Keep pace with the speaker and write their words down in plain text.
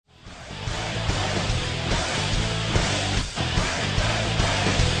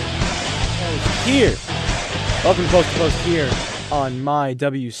here. Welcome to Post here on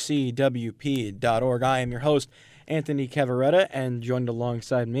mywcwp.org. I am your host, Anthony Cavaretta, and joined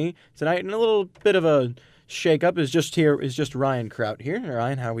alongside me tonight in a little bit of a shake-up is just Ryan Kraut here.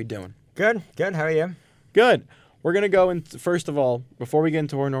 Ryan, how are we doing? Good. How are you? Good. We're going to go into, first of all, before we get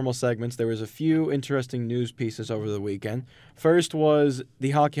into our normal segments, there was a few interesting news pieces over the weekend. First was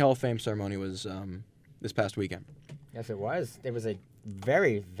the Hockey Hall of Fame ceremony was this past weekend. Yes, it was. It was a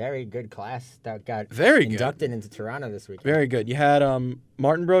very, very good class that got inducted into Toronto this weekend. Very good. You had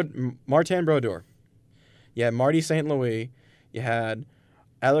Martin Brodeur. You had Marty St. Louis. You had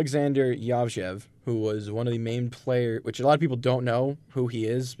Alexander Yavchev, who was one of the main players, which a lot of people don't know who he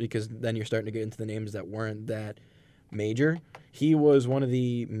is because then you're starting to get into the names that weren't that major. He was one of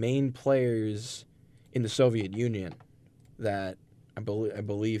the main players in the Soviet Union that I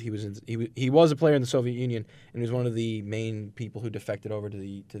believe he was a player in the Soviet Union, and he was one of the main people who defected over to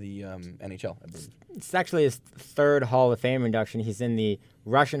the NHL, I believe. It's actually his third Hall of Fame induction. He's in the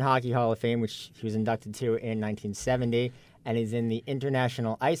Russian Hockey Hall of Fame, which he was inducted to in 1970, and he's in the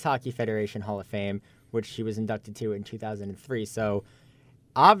International Ice Hockey Federation Hall of Fame, which he was inducted to in 2003. So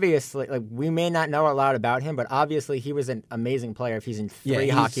obviously, we may not know a lot about him, but obviously he was an amazing player if he's in three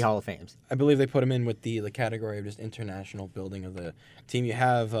Hockey Hall of Fames. I believe they put him in with the category of just international building of the team. You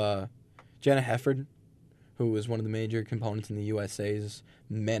have Jenna Hefford, who was one of the major components in the USA's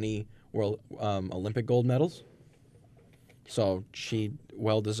many World Olympic gold medals. So she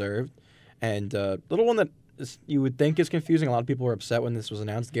well-deserved. And little one that you would think is confusing, a lot of people were upset when this was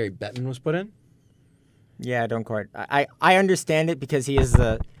announced, Gary Bettman was put in. Yeah, don't quite. I understand it because he's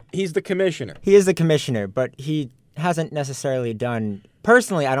the commissioner. He is the commissioner, but he hasn't necessarily done.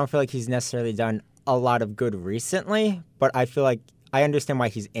 Personally, I don't feel like he's necessarily done a lot of good recently. But I feel like I understand why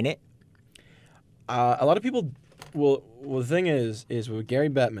he's in it. A lot of people. Well, the thing is with Gary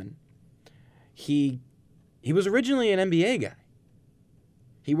Bettman, he was originally an NBA guy.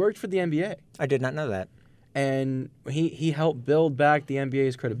 He worked for the NBA. I did not know that. And he helped build back the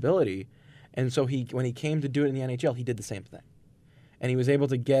NBA's credibility. And so when he came to do it in the NHL, he did the same thing, and he was able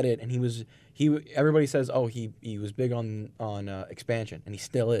to get it. And everybody says, oh, he was big on expansion, and he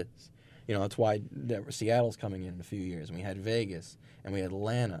still is. You know, that's why Seattle's coming in a few years, and we had Vegas, and we had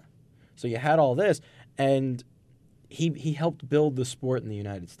Atlanta. So you had all this, and he helped build the sport in the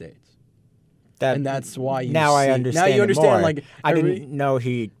United States. And that's why I understand. Now you understand. More. I didn't know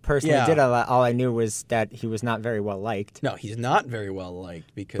he personally did a lot. All I knew was that he was not very well liked. No, he's not very well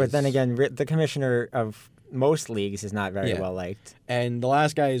liked because. But then again, the commissioner of most leagues is not very well liked. And the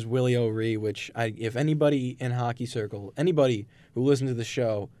last guy is Willie O'Ree, which if anybody in Hockey Circle, anybody who listens to the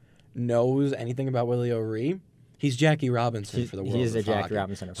show, knows anything about Willie O'Ree, he's Jackie Robinson for the world. He's the Jackie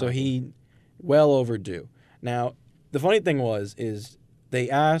Robinson of hockey. So he well overdue. Now the funny thing is. They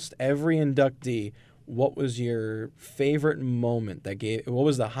asked every inductee, what was your favorite moment what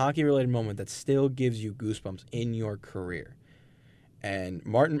was the hockey-related moment that still gives you goosebumps in your career? And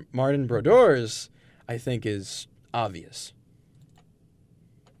Martin Brodeur's, I think, is obvious.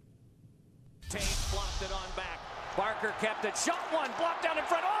 Tate flopped it on back. Barker kept it. Shot one. Blocked down in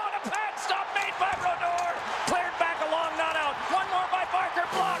front. Oh, and a pad stop made by Brodeur. Cleared back along, not out. One more by Barker.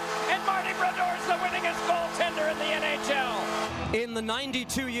 Blocked. And Marty Brodeur's the winningest goaltender in the NHL. In the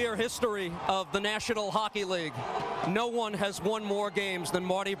 92-year history of the National Hockey League, no one has won more games than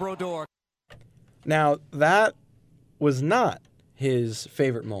Marty Brodeur. Now, that was not his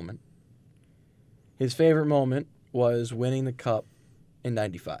favorite moment. His favorite moment was winning the Cup in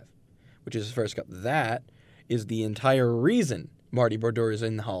 95, which is his first Cup. That is the entire reason Marty Brodeur is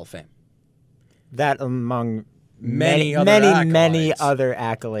in the Hall of Fame. That among many other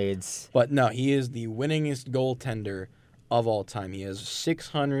accolades. But no, he is the winningest goaltender of all time. He has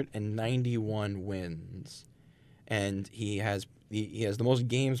 691 wins, and he has the most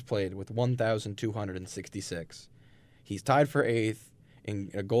games played with 1,266. He's tied for 8th in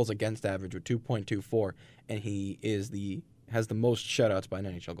goals against average with 2.24, and he has the most shutouts by an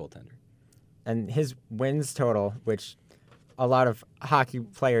NHL goaltender. And his wins total, which a lot of hockey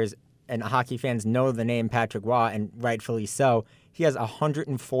players and hockey fans know the name Patrick Roy, and rightfully so. He has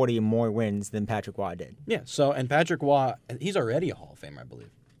 140 more wins than Patrick Roy did. Yeah, and Patrick Roy, he's already a Hall of Famer, I believe.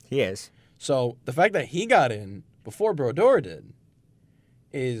 He is. So the fact that he got in before Brodeur did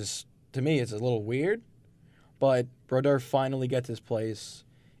is, to me, it's a little weird. But Brodeur finally gets his place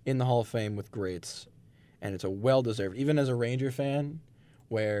in the Hall of Fame with greats, and it's a well-deserved. Even as a Ranger fan,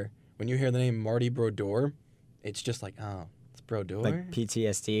 where when you hear the name Marty Brodeur, it's just like, oh, it's Brodeur? Like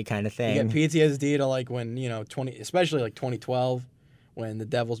PTSD kind of thing. You get PTSD to when, especially 2012, when the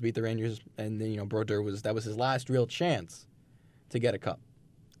Devils beat the Rangers, and then, Brodeur that was his last real chance to get a cup.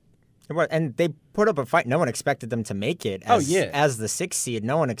 And they put up a fight. No one expected them to make it. Oh, yeah. As the 6th seed,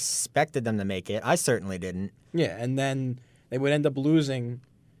 no one expected them to make it. I certainly didn't. Yeah, and then they would end up losing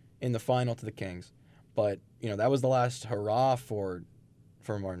in the final to the Kings. But, that was the last hurrah for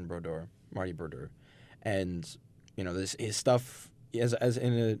Marty Brodeur. And, his stuff as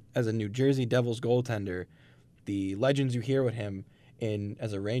a New Jersey Devils goaltender, the legends you hear with him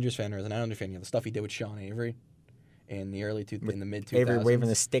as a Rangers fan or as an Islander fan, the stuff he did with Sean Avery in the mid-2000s. Avery waving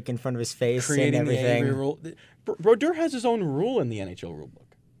the stick in front of his face creating and everything. the Avery rule. Brodeur has his own rule in the NHL rulebook.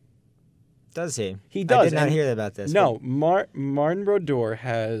 Does he? He does. I did not hear about this. No, Martin Brodeur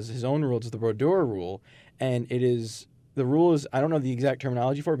has his own rule. It's the Brodeur rule, and the rule is, I don't know the exact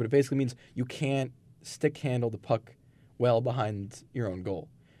terminology for it, but it basically means you can't stick handle the puck well behind your own goal.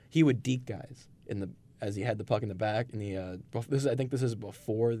 He would deke guys as he had the puck in the back. I think this is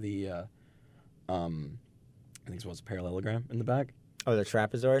before the, I think it was a parallelogram in the back. Oh, the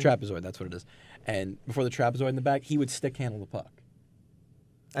trapezoid? Trapezoid, that's what it is. And before the trapezoid in the back, he would stick handle the puck.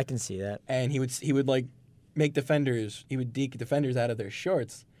 I can see that. And he would like make defenders. He would deke defenders out of their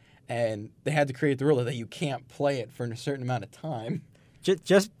shorts, and they had to create the rule that you can't play it for a certain amount of time.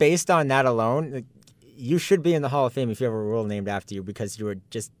 Just based on that alone, you should be in the Hall of Fame if you have a rule named after you because you were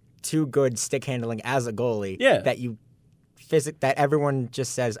just too good stick handling as a goalie. Yeah. That everyone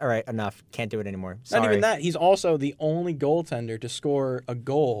just says, all right, enough, can't do it anymore. Sorry. Not even that. He's also the only goaltender to score a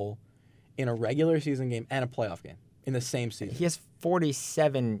goal in a regular season game and a playoff game in the same season. He has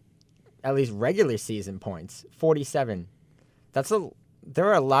 47, at least regular season points. 47. There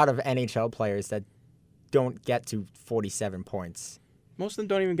are a lot of NHL players that don't get to 47 points. Most of them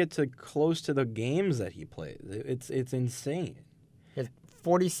don't even get to close to the games that he plays. It's insane. He has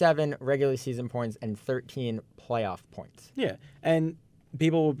 47 regular season points and 13 playoff points. Yeah, and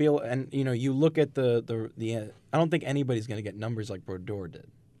people will be able, and you look at the I don't think anybody's going to get numbers like Brodeur did.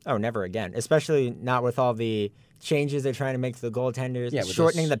 Oh, never again. Especially not with all the changes they're trying to make to the goaltenders,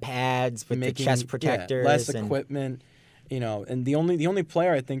 shortening the pads with the chest protectors, less equipment. And the only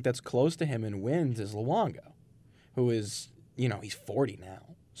player I think that's close to him in wins is Luongo, who is he's 40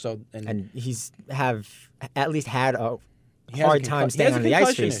 now. So and he's at least had a hard time staying on the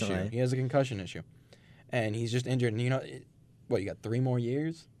ice recently. He has a concussion issue, and he's just injured. And you got 3 more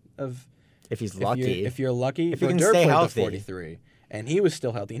years of if he's lucky. If you're lucky, if he can stay healthy. 43, and he was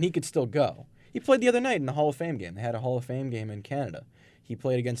still healthy, and he could still go. He played the other night in the Hall of Fame game. They had a Hall of Fame game in Canada. He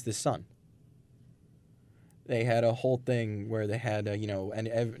played against his son. They had a whole thing where they had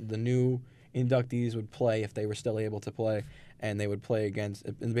the new inductees would play if they were still able to play, and they would play against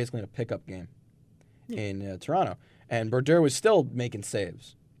basically in a pickup game in Toronto. And Brodeur was still making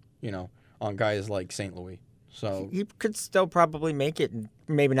saves, on guys like St. Louis. So he could still probably make it,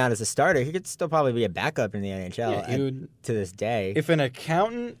 maybe not as a starter. He could still probably be a backup in the NHL to this day. If an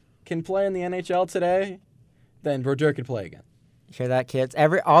accountant can play in the NHL today, then Brodeur could play again. Hear that, kids?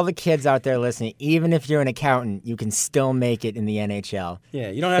 All the kids out there listening, even if you're an accountant, you can still make it in the NHL. Yeah,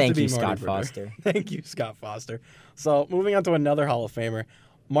 you don't have to be Scott Foster. Thank you, Scott Foster. So moving on to another Hall of Famer,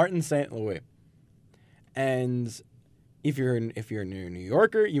 Martin St. Louis. And if you're a New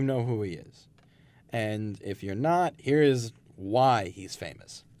Yorker, you know who he is. And if you're not, here is why he's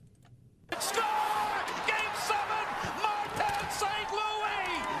famous. Score! Game 7! Martin St. Louis!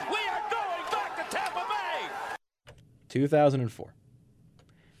 We are going back to Tampa Bay! 2004.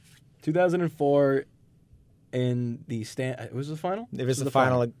 2004 in the it was the final? It was the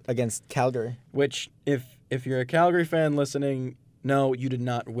final against Calgary. Which, if you're a Calgary fan listening, no, you did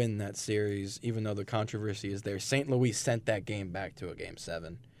not win that series, even though the controversy is there. St. Louis sent that game back to a Game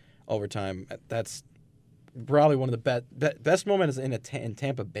 7. Overtime. That's probably one of the best moments in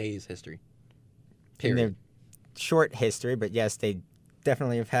Tampa Bay's history. Period. In their short history, but yes, they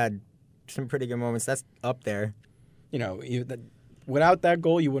definitely have had some pretty good moments. That's up there. Without that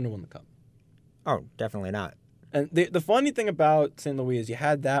goal, you wouldn't have won the cup. Oh, definitely not. And the funny thing about St. Louis is you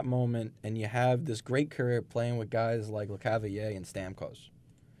had that moment, and you have this great career playing with guys like LeCavalier and Stamkos.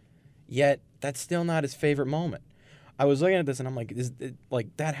 Yet, that's still not his favorite moment. I was looking at this, and I'm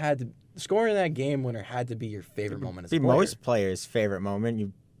like, that had to scoring that game winner had to be your favorite moment as a player. Most players' favorite moment.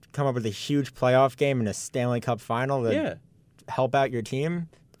 You come up with a huge playoff game in a Stanley Cup final to help out your team.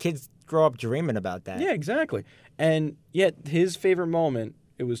 Kids grow up dreaming about that. Yeah, exactly. And yet, his favorite moment,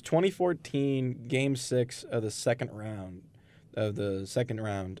 it was 2014 Game 6 of the second round of the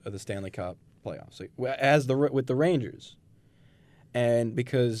Stanley Cup playoffs, with the Rangers. And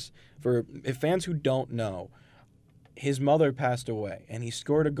because for fans who don't know, his mother passed away, and he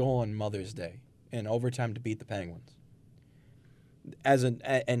scored a goal on Mother's Day in overtime to beat the Penguins.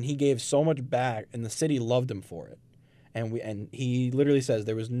 And he gave so much back, and the city loved him for it. and he literally says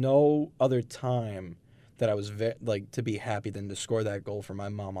there was no other time that I was to be happy than to score that goal for my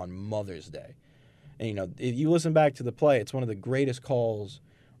mom on Mother's Day. And if you listen back to the play, it's one of the greatest calls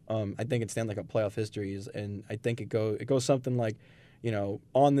I think in Stanley Cup playoff histories, and I think it goes something like,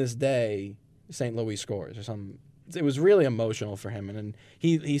 on this day, St. Louis scores or something. It was really emotional for him, and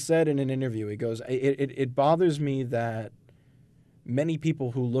he said in an interview, he goes, it bothers me that many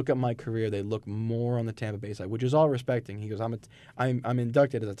people who look at my career, they look more on the Tampa Bay side, which is all respecting. He goes, I'm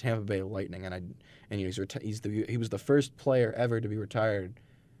inducted as a Tampa Bay Lightning, and he was the first player ever to be retired,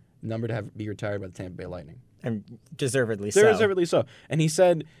 be retired by the Tampa Bay Lightning. And deservedly so. Deservedly so. And he's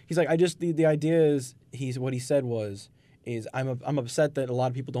like, the idea is, what he said was, I'm upset that a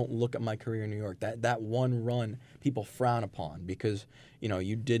lot of people don't look at my career in New York. That one run people frown upon because,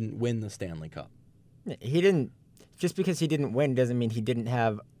 you didn't win the Stanley Cup. He didn't. Just because he didn't win doesn't mean he didn't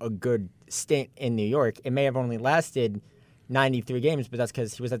have a good stint in New York. It may have only lasted 93 games, but that's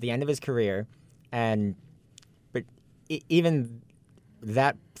because he was at the end of his career. But even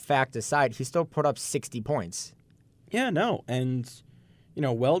that fact aside, he still put up 60 points. Yeah, no, and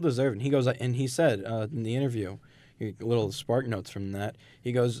well deserved. And he goes, and he said in the interview, little spark notes from that.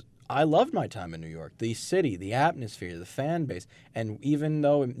 He goes, I loved my time in New York, the city, the atmosphere, the fan base. And even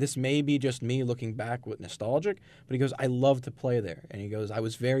though this may be just me looking back with nostalgic, but he goes, I love to play there. And he goes, I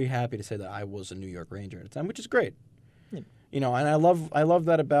was very happy to say that I was a New York Ranger at the time, which is great. Yeah. And I love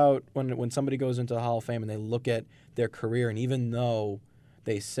that about when somebody goes into the Hall of Fame and they look at their career, and even though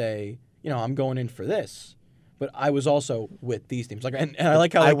they say, I'm going in for this, but I was also with these teams. And I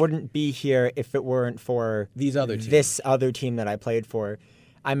like how I wouldn't be here if it weren't for these other teams. This other team that I played for.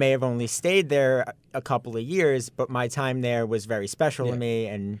 I may have only stayed there a couple of years, but my time there was very special to me.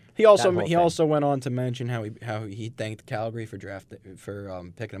 And he also went on to mention how he thanked Calgary for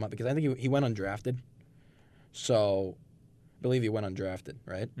picking him up, because I think he went undrafted. So I believe he went undrafted,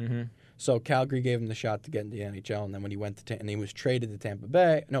 right? Mm-hmm. So Calgary gave him the shot to get into the NHL, and then when he went and he was traded to Tampa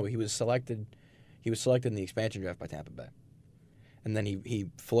Bay. No, he was selected. He was selected in the expansion draft by Tampa Bay, and then he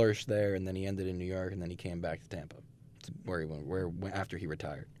flourished there, and then he ended in New York, and then he came back to Tampa, where he went after he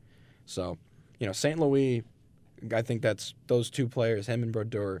retired. So, St. Louis, I think that's those two players, him and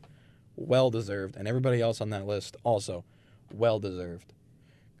Brodeur, well deserved, and everybody else on that list also well deserved.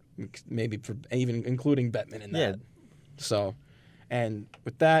 Maybe for even including Bettman in that. Yeah. So, and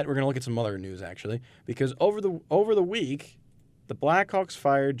with that, we're gonna look at some other news actually, because over the week, the Blackhawks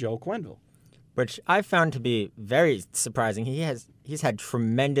fired Joe Quenneville, which I found to be very surprising. He's had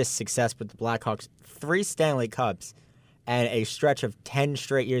tremendous success with the Blackhawks, 3 Stanley Cups, and a stretch of 10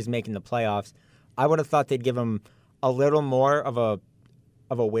 straight years making the playoffs. I would have thought they'd give him a little more of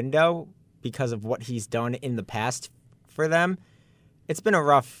a window because of what he's done in the past for them. It's been a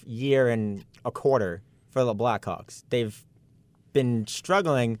rough year and a quarter for the Blackhawks. They've been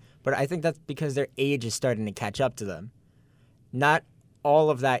struggling, but I think that's because their age is starting to catch up to them. Not all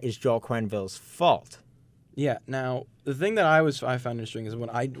of that is Joel Quenneville's fault. Yeah. Now, the thing that I found interesting is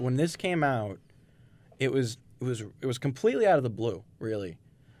when this came out, it was completely out of the blue, really.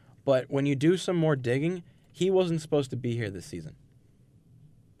 But when you do some more digging, he wasn't supposed to be here this season.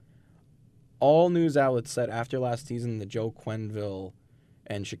 All news outlets said after last season that Joe Quenneville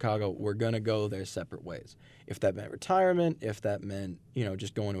and Chicago were going to go their separate ways. If that meant retirement, if that meant,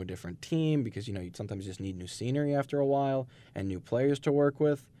 just going to a different team, because, you sometimes just need new scenery after a while and new players to work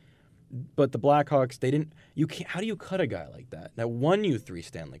with. But the Blackhawks, how do you cut a guy like that won you 3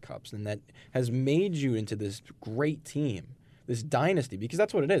 Stanley Cups and that has made you into this great team, this dynasty, because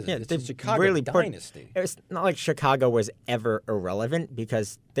that's what it is. Yeah, it's a Chicago really dynasty. It's not like Chicago was ever irrelevant,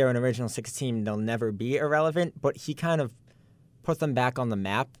 because they're an original 6 team. They'll never be irrelevant, but he kind of put them back on the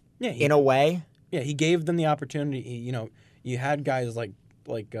map in a way. Yeah, he gave them the opportunity. You had guys like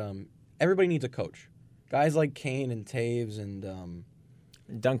everybody needs a coach. Guys like Kane and Taves and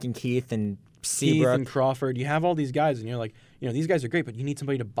Duncan Keith and Seabrook. Keith and Crawford. You have all these guys, and you're like, these guys are great, but you need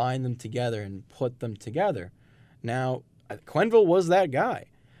somebody to bind them together and put them together. Now, Quenneville was that guy.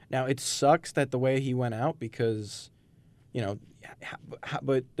 Now, it sucks that the way he went out, because,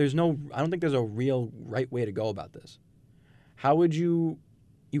 but I don't think there's a real right way to go about this. How would you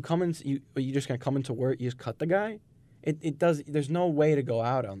come in? Are you just gonna come into work? You just cut the guy? It does. There's no way to go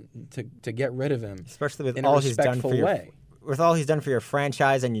out to get rid of him, especially with in all a respectful way. With all he's done for your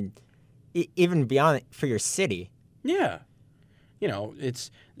franchise and even beyond for your city. Yeah, it's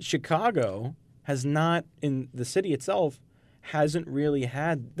Chicago has not, in the city itself, hasn't really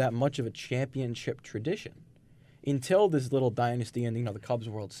had that much of a championship tradition until this little dynasty and the Cubs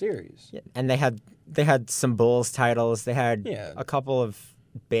World Series. Yeah, and they had some Bulls titles. They had a couple of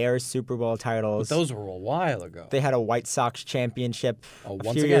Bears Super Bowl But titles. those were a while ago. They had a White Sox championship a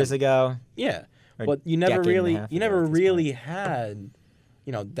once few again. years ago. Yeah, Or but you never decade and a really, half you ago never at this really had,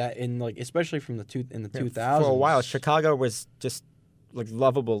 that in like especially from the 2000s. For a while, Chicago was just like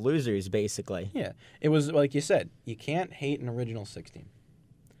lovable losers, basically. Yeah, it was like you said. You can't hate an original 16.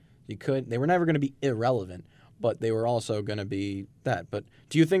 They were never going to be irrelevant, but they were also going to be that. But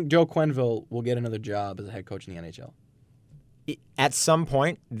do you think Joe Quenneville will get another job as a head coach in the NHL? At some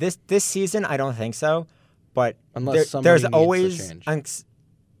point, this season, I don't think so. But Unless somebody there's needs to always, change.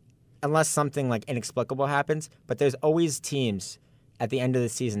 unless something like inexplicable happens, but there's always teams at the end of the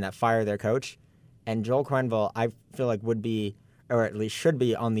season that fire their coach. And Joel Quenneville, I feel like would be, or at least should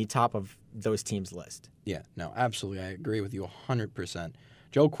be, on the top of those teams' list. Yeah, no, absolutely. I agree with you 100%.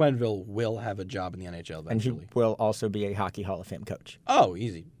 Joe Quenneville will have a job in the NHL And eventually. he will also be a Hockey Hall of Fame coach. Oh,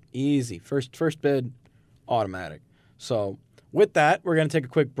 easy. First bid, automatic. So with that, we're going to take a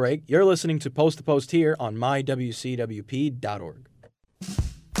quick break. You're listening to Post to Post here on mywcwp.org.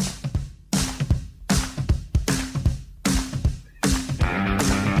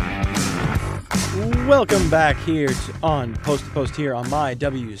 Welcome back here on Post to Post here on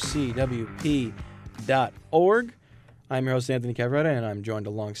mywcwp.org. I'm your host, Anthony Cavaretta, and I'm joined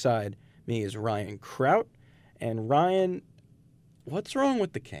alongside me is Ryan Kraut. And Ryan, what's wrong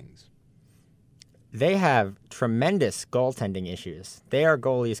with the Kings? They have tremendous goaltending issues. Their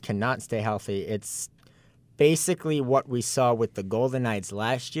goalies cannot stay healthy. It's basically what we saw with the Golden Knights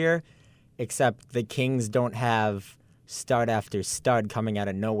last year, except the Kings don't have stud after stud coming out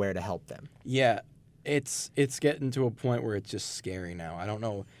of nowhere to help them. Yeah, it's getting to a point where it's just scary now. I don't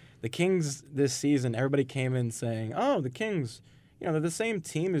know. The Kings this season, everybody came in saying, "Oh, the Kings, they're the same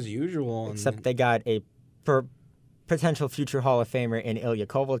team as usual." And Except they got a potential future Hall of Famer in Ilya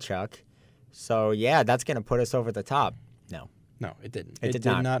Kovalchuk. So, yeah, that's going to put us over the top. No. no, it didn't. It did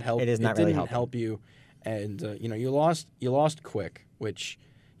did not help. It is not it really didn't helping. help you, and you lost Quick, which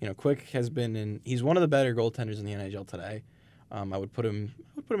Quick has been in. He's one of the better goaltenders in the NHL today. I would put him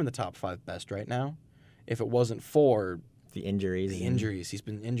in the top 5 best right now, if it wasn't for The injuries. the injuries. He's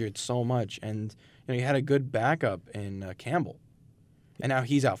been injured so much, and he had a good backup in Campbell, and now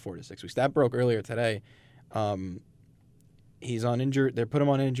he's out 4 to 6 weeks. That broke earlier today. He's on injury. They put him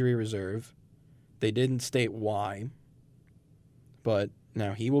on injury reserve. They didn't state why, but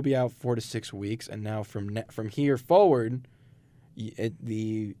now he will be out 4 to 6 weeks. And now from here forward,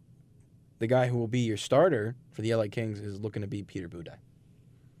 the guy who will be your starter for the LA Kings is looking to be Peter Boudet.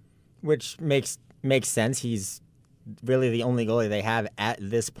 Which makes sense. He's really the only goalie they have at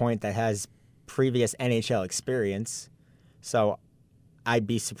this point that has previous NHL experience. So I'd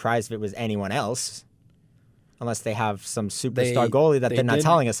be surprised if it was anyone else, unless they have some superstar goalie that they're not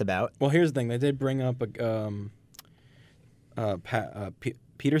telling us about. Well, here's the thing: they did bring up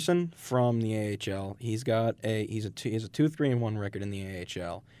Peterson from the AHL. He has a 2-3-1 record in the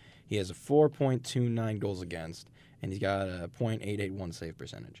AHL. He has a 4.29 goals against, and he's got a .881 save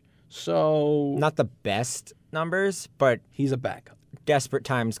percentage. So Not the best numbers, but he's a backup. desperate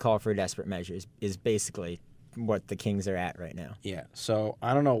times call for desperate measures is basically what the Kings are at right now. Yeah. So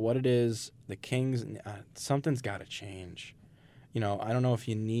I don't know what it is. The Kings, something's got to change. I don't know if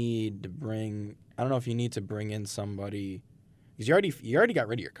you need to bring. I don't know if you need to bring in somebody, because you already got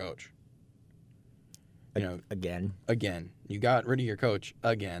rid of your coach. Again. You got rid of your coach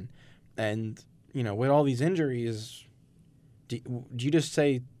again, and with all these injuries, do you just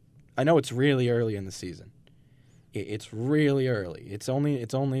say? I know it's really early in the season. It's really early. It's only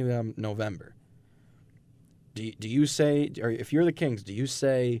November. Do you say, or if you're the Kings, do you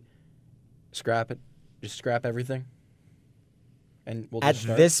say, scrap it, just scrap everything, and we'll At just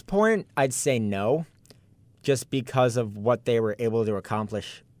start? this point, I'd say no, just because of what they were able to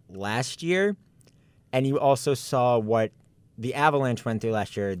accomplish last year. And you also saw what the Avalanche went through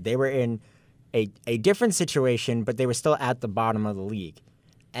last year. They were in a different situation, but they were still at the bottom of the league.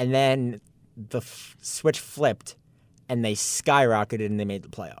 And then the switch flipped, and they skyrocketed, and they made the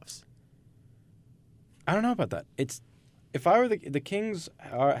playoffs. I don't know about that. If I were the Kings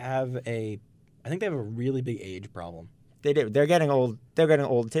have I think they have a really big age problem. They do. They're getting old. They're getting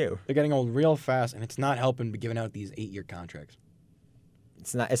old too. They're getting old real fast, and it's not helping giving out these 8-year contracts.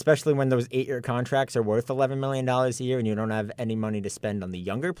 It's not, especially when those 8-year contracts are worth $11 million a year, and you don't have any money to spend on the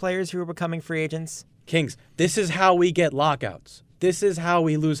younger players who are becoming free agents. Kings, this is how we get lockouts. This is how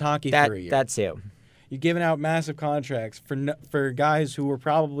we lose hockey for a year. That's it. You're giving out massive contracts for guys who are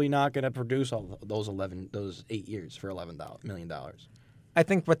probably not going to produce all those 8 years for $11 million. I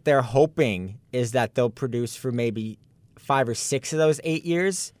think what they're hoping is that they'll produce for maybe 5 or 6 of those 8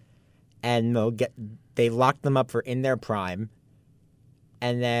 years, and they lock them up for in their prime,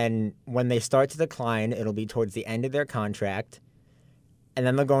 And then when they start to decline, it'll be towards the end of their contract. And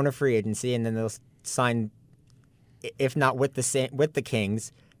then they'll go into free agency, and then they'll sign, if not with the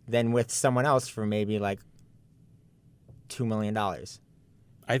Kings, then with someone else for maybe like $2 million.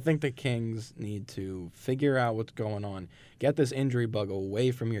 I think the Kings need to figure out what's going on. Get this injury bug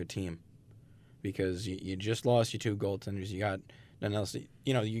away from your team, because you just lost your 2 goaltenders. You got nothing else.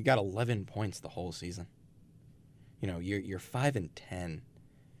 You got 11 points the whole season. You're 5-10.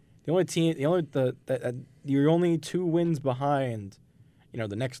 You're only 2 wins behind,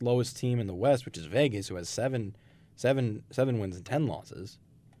 the next lowest team in the West, which is Vegas, who has seven wins and 10 losses.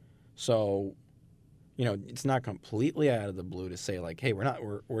 So, it's not completely out of the blue to say like, hey,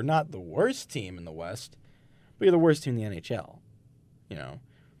 we're not the worst team in the West, but you're the worst team in the NHL.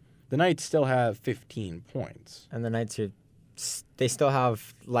 The Knights still have 15 points, and the Knights they still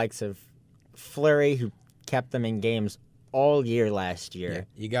have likes of Fleury, who kept them in games all year last year. Yeah,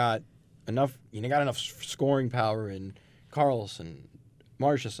 you got enough scoring power in Carlson,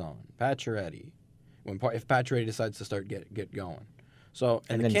 Marchessault, Pacioretty. If Pacioretty decides to start get going. So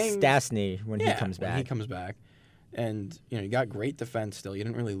and the then Kings, Stastny when he comes back. When he comes back. And you got great defense still. You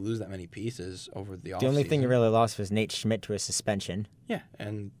didn't really lose that many pieces over the offseason. The only thing you really lost was Nate Schmidt to a suspension. Yeah,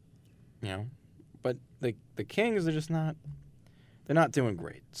 and but the Kings are just not doing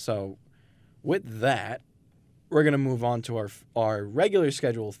great. So with that, we're going to move on to our regular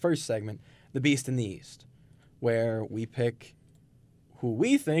scheduled first segment, The Beast in the East, where we pick who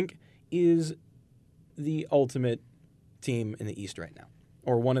we think is the ultimate team in the East right now,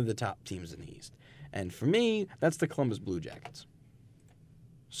 or one of the top teams in the East. And for me, that's the Columbus Blue Jackets.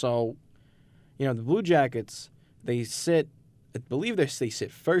 So, the Blue Jackets, they sit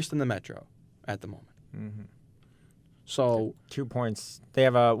first in the Metro at the moment. Mm-hmm. So 2 points. They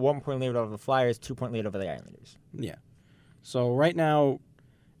have a 1 point lead over the Flyers, 2 point lead over the Islanders. Yeah. So right now,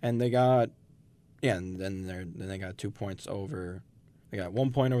 and they got, and then they got 2 points over. They got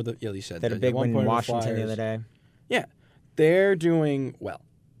 1 point over the. Yeah, you said they had a big win in Washington the other day. Yeah, they're doing well,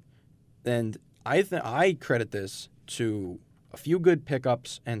 and I credit this to a few good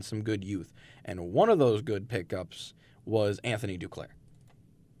pickups and some good youth, and one of those good pickups was Anthony Duclair.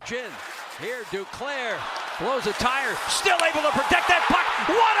 Here, Duclair blows a tire, still able to protect that puck.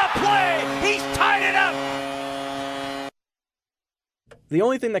 What a play! He's tied it up. The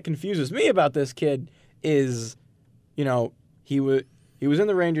only thing that confuses me about this kid is, he was in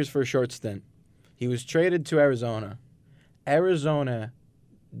the Rangers for a short stint. He was traded to Arizona. Arizona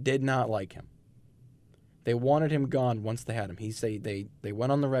did not like him. They wanted him gone once they had him. They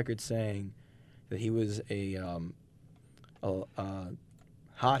went on the record saying that he was a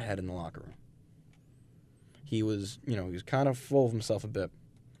hothead in the locker room. He was kind of full of himself a bit.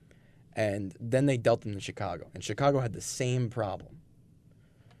 And then they dealt him to Chicago, and Chicago had the same problem.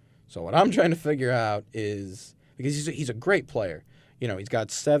 So what I'm trying to figure out is, because he's a great player. He's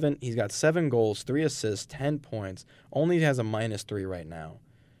got 7 goals, 3 assists, 10 points. Only has a -3 right now.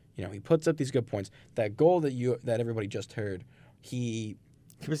 He puts up these good points. That goal that everybody just heard, he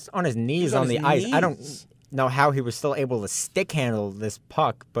was on his knees on the ice. I don't know how he was still able to stick handle this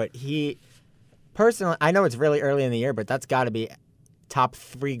puck, but personally, I know it's really early in the year, but that's got to be top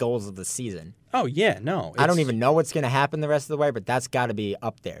 3 goals of the season. Oh yeah, no. I don't even know what's going to happen the rest of the way, but that's got to be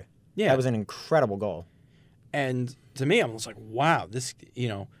up there. Yeah, that was an incredible goal. And to me, I'm just like, wow, this,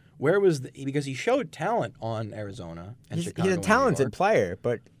 where was because he showed talent on Arizona and Chicago. He's a talented player,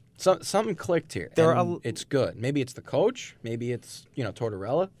 but something clicked here. It's good. Maybe it's the coach. Maybe it's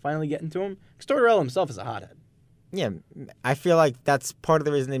Tortorella finally getting to him, because Tortorella himself is a hothead. Yeah, I feel like that's part of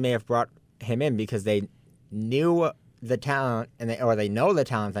the reason they may have brought him in, because they knew the talent they know the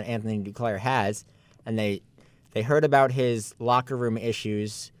talent that Anthony Duclair has, and they heard about his locker room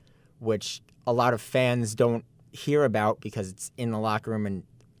issues, which a lot of fans don't hear about because it's in the locker room and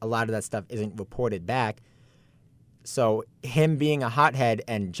a lot of that stuff isn't reported back. So him being a hothead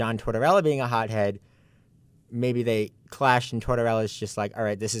and John Tortorella being a hothead, maybe they clashed and Tortorella's just like, all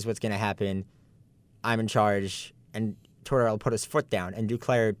right, this is what's going to happen. I'm in charge. And Tortorella put his foot down, and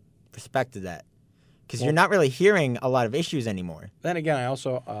Duclair respected that. Because you're not really hearing a lot of issues anymore. Then again, I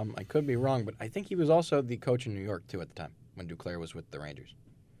also, I could be wrong, but I think he was also the coach in New York, too, at the time, when Duclair was with the Rangers.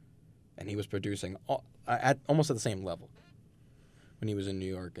 And he was producing almost at the same level when he was in New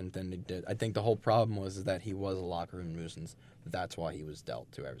York. And then they did. I think the whole problem was that he was a locker room nuisance. That's why he was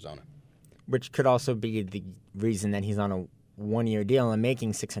dealt to Arizona. Which could also be the reason that he's on a one-year deal and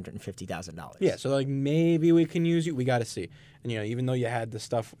making $650,000. Yeah, so maybe we can use you. We got to see. And even though you had the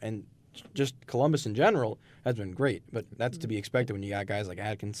stuff, and just Columbus in general has been great, but that's to be expected when you got guys like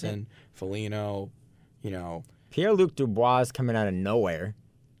Atkinson, Foligno, Pierre-Luc Dubois is coming out of nowhere.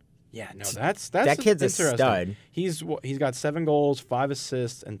 Yeah, no, that's That kid's a interesting. stud. He's got 7 goals, 5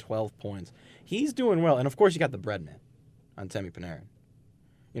 assists, and 12 points. He's doing well, and of course you got the bread man on Temi Panarin.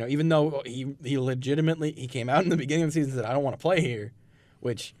 You know, even though he legitimately came out in the beginning of the season and said I don't want to play here,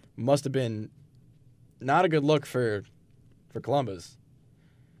 which must have been not a good look for Columbus.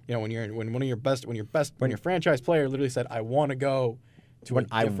 You know, when your franchise player literally said I want to go to When a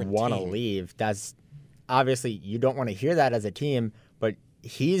I different want to team. leave, that's obviously you don't want to hear that as a team, but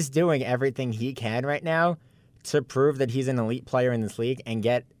he's doing everything he can right now to prove that he's an elite player in this league and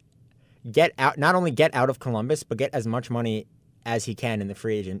get out, not only get out of Columbus, but get as much money as he can in the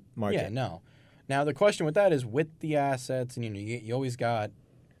free agent market. Yeah, no. Now the question with that is with the assets, and you always got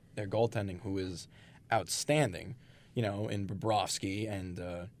their goaltending, who is outstanding. You know, in Bobrovsky and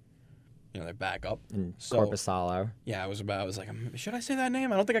their backup. And So Korpisalo. yeah, I was like, should I say that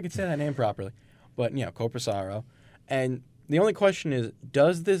name? I don't think I could say that name properly, but Korpisalo. And the only question is,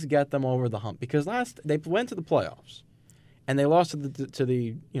 does this get them over the hump? Because they went to the playoffs, and they lost to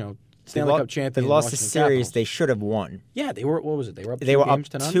the Stanley Cup champions. They lost a Washington series Capitals. they should have won. Yeah, they were. What was it? They were up. They were up games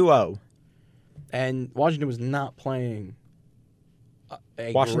to none? 2-0. And Washington was not playing.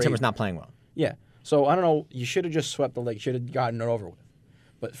 Washington was not playing well. Yeah. So I don't know. You should have just swept the league. Should have gotten it over with.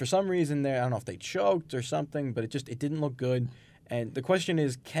 But for some reason, I don't know if they choked or something. But it didn't look good. And the question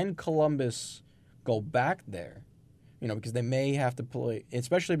is, can Columbus go back there? You know, because they may have to play,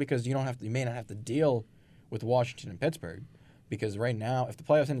 especially because you may not have to deal with Washington and Pittsburgh. Because right now, if the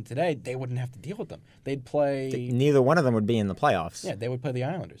playoffs ended today, they wouldn't have to deal with them. They'd play. Neither one of them would be in the playoffs. Yeah, they would play the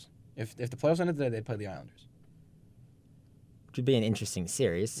Islanders. If the playoffs ended today, they'd play the Islanders. Which would be an interesting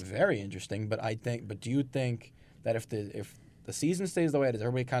series. Very interesting, but do you think that if the season stays the way it is,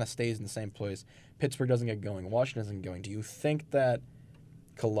 everybody kind of stays in the same place, Pittsburgh doesn't get going, Washington doesn't get going, do you think that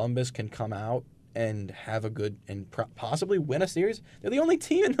Columbus can come out and have a good and possibly win a series? They're the only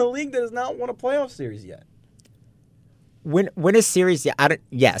team in the league that has not won a playoff series yet. Win a series, yeah. I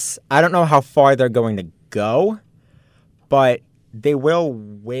don't know how far they're going to go, but they will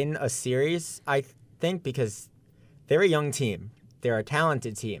win a series, I think, because they're a young team. They're a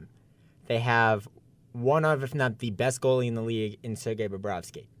talented team. They have one of, if not the best goalie in the league in Sergei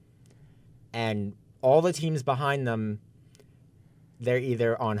Bobrovsky. And all the teams behind them, they're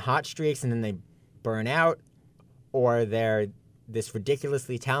either on hot streaks and then they burn out, or they're this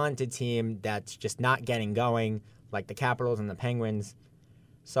ridiculously talented team that's just not getting going, like the Capitals and the Penguins.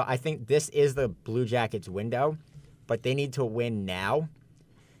 So I think this is the Blue Jackets' window, but they need to win now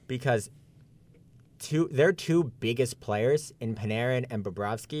because their two biggest players in Panarin and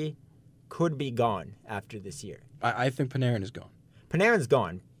Bobrovsky could be gone after this year. I think Panarin is gone. Panarin's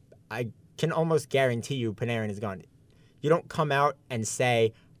gone. I can almost guarantee you Panarin is gone. You don't come out and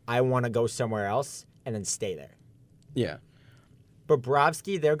say, I want to go somewhere else, and then stay there. Yeah.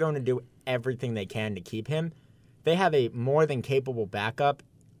 Bobrovsky, they're going to do everything they can to keep him. They have a more than capable backup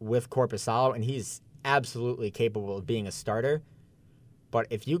with Korpisalo, and he's absolutely capable of being a starter. But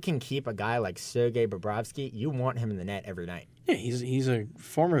if you can keep a guy like Sergei Bobrovsky, you want him in the net every night. Yeah, he's a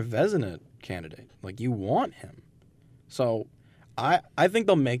former Vezina candidate. Like, you want him. So I think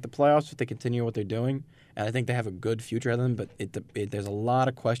they'll make the playoffs if they continue what they're doing, and I think they have a good future ahead of them, but there's a lot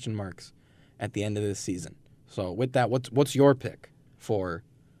of question marks at the end of this season. So with that, what's your pick for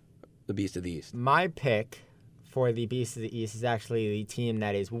the Beast of the East? My pick for the Beast of the East is actually the team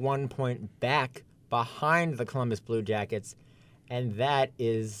that is 1 point back behind the Columbus Blue Jackets, and that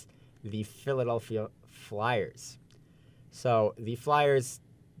is the Philadelphia Flyers. So the Flyers,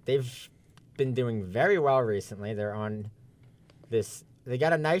 they've been doing very well recently. They're on this. They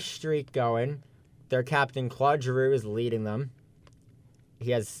got a nice streak going. Their captain, Claude Giroux, is leading them.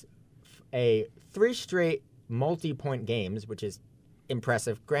 He has 3 straight multi-point games, which is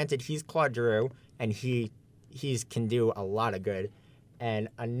impressive. Granted, he's Claude Giroux, and he can do a lot of good. And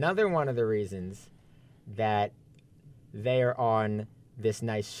another one of the reasons that they are on this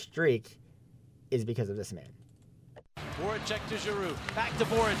nice streak is because of this man. Voracek to Giroux, back to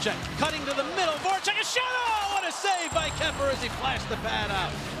Voracek, cutting to the middle, Voracek, a shot! Oh, what a save by Kemper as he flashed the pad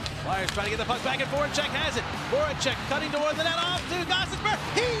out. Flyers trying to get the puck back, and Voracek has it. Voracek cutting toward the net, off to Gostisbehere,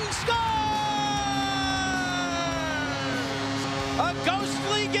 he scores! A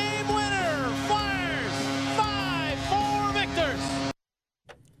ghostly game winner, Flyers, 5-4 victors.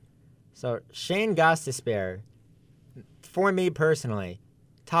 So Shane Gostisbehere, for me personally,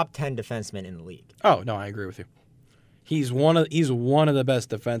 top 10 defenseman in the league. Oh no, I agree with you. He's one of the best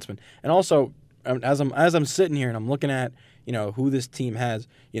defensemen, and also as I'm sitting here and I'm looking at who this team has,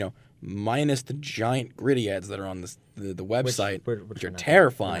 minus the giant gritty ads that are on the website, which are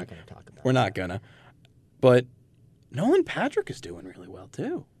terrifying. We're not going to talk about. We're not gonna. But Nolan Patrick is doing really well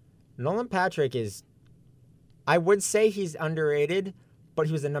too. Nolan Patrick is, I would say he's underrated, but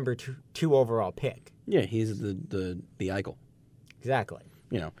he was the number two overall pick. Yeah, he's the Eichel. Exactly.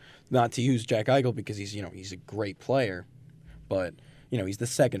 Not to use Jack Eichel because he's a great player, but he's the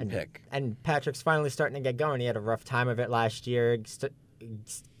second pick. And Patrick's finally starting to get going. He had a rough time of it last year,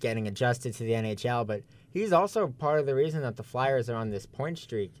 getting adjusted to the NHL, but he's also part of the reason that the Flyers are on this point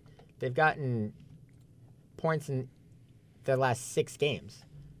streak. They've gotten points in their last 6 games.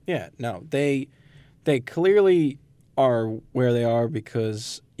 Yeah, no, they clearly are where they are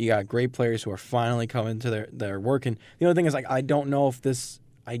because you got great players who are finally coming to their work. And the other thing is, I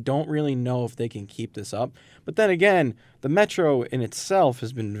don't really know if they can keep this up. But then again, the Metro in itself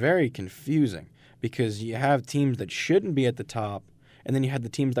has been very confusing because you have teams that shouldn't be at the top, and then you had the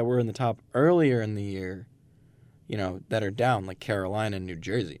teams that were in the top earlier in the year, that are down, like Carolina and New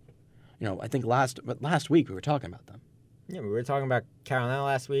Jersey. I think last week we were talking about them. Yeah, we were talking about Carolina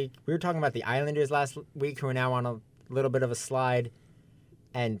last week. We were talking about the Islanders last week, who are now on a little bit of a slide.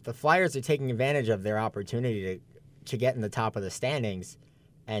 And the Flyers are taking advantage of their opportunity to get in the top of the standings.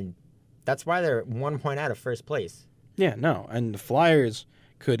 And that's why they're 1 point out of first place. Yeah, no. And the Flyers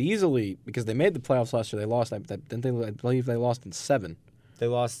could easily, because they made the playoffs last year, they lost. I believe they lost in 7. They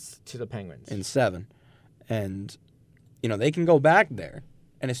lost to the Penguins. In 7. And, they can go back there.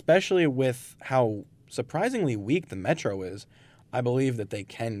 And especially with how surprisingly weak the Metro is, I believe that they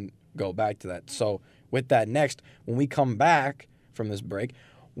can go back to that. So with that next, when we come back from this break,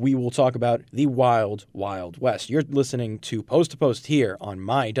 we will talk about the Wild Wild West. You're listening to Post to Post here on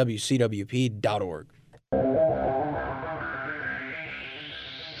mywcwp.org.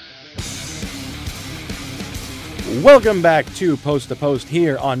 Welcome back to Post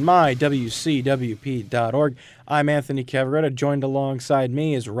here on mywcwp.org. I'm Anthony Cavaretta. Joined alongside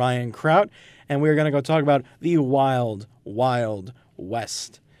me is Ryan Kraut, and we're going to go talk about the Wild Wild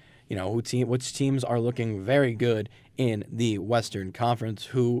West. Which teams are looking very good in the Western Conference,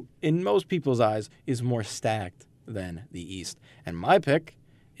 who, in most people's eyes, is more stacked than the East. And my pick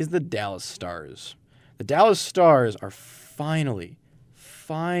is the Dallas Stars. The Dallas Stars are finally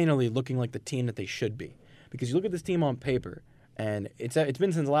looking like the team that they should be. Because you look at this team on paper, and it's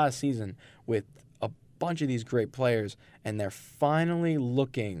been since last season with a bunch of these great players, and they're finally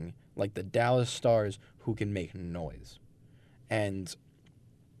looking like the Dallas Stars who can make noise. And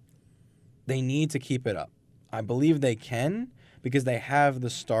they need to keep it up. I believe they can because they have the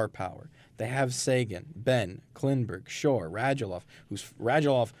star power. They have Sagan, Ben, Klingberg, Shore, Radulov,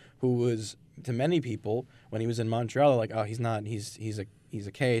 who was to many people when he was in Montreal, like, oh, he's a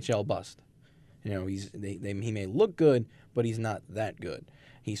KHL bust. He may look good, but he's not that good.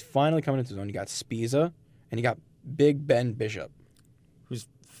 He's finally coming into his own. You got Spiza, and you got Big Ben Bishop, who's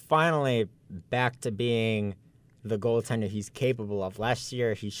finally back to being the goaltender he's capable of. Last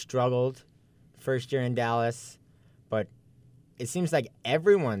year, he struggled, first year in Dallas, but it seems like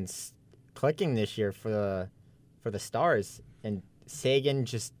everyone's clicking this year for the Stars. And Sagan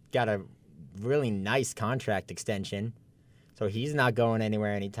just got a really nice contract extension, so he's not going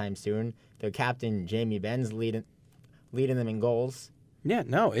anywhere anytime soon. Their captain, Jamie Benn's leading them in goals. Yeah,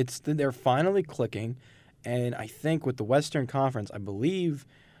 no, they're finally clicking, and I think with the Western Conference, I believe,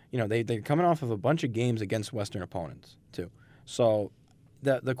 they're coming off of a bunch of games against Western opponents too. So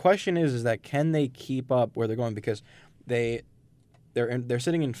the question is that can they keep up where they're going, because they're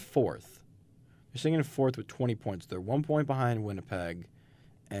sitting in 4th. They're sitting in 4th with 20 points. They're 1 point behind Winnipeg,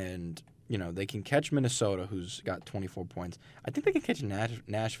 and they can catch Minnesota, who's got 24 points. I think they can catch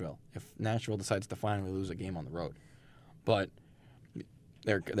Nashville if Nashville decides to finally lose a game on the road. But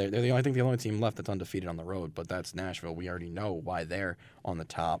they're the only team left that's undefeated on the road, but that's Nashville. We already know why they're on the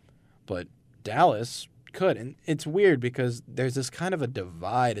top. But Dallas could, and it's weird because there's this kind of a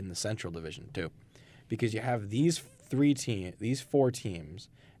divide in the Central Division too, because you have these 4 teams.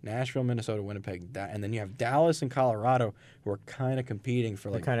 Nashville, Minnesota, Winnipeg, and then you have Dallas and Colorado, who are kind of competing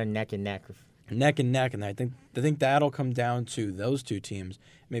for kind of neck and neck. Neck and neck, and I think that'll come down to those 2 teams,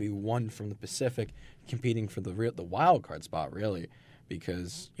 maybe one from the Pacific competing for the wild card spot, really,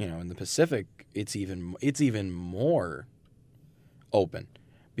 because in the Pacific it's even more open,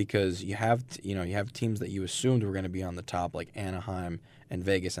 because you have teams that you assumed were going to be on the top, like Anaheim and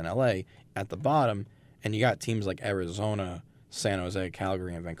Vegas and LA, at the bottom, and you got teams like Arizona, San Jose,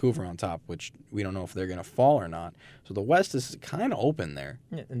 Calgary, and Vancouver on top, which we don't know if they're going to fall or not. So the West is kind of open there.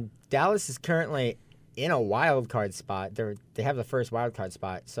 Yeah, and Dallas is currently in a wild card spot. They have the first wild card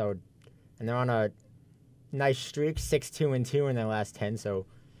spot, and they're on a nice streak, 6-2-2 in their last 10. So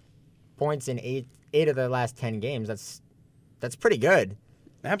points in eight of their last 10 games. That's pretty good.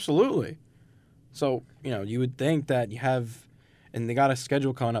 Absolutely. So, you would think that you have, and they got a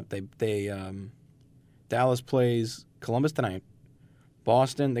schedule coming up. Dallas plays Columbus tonight.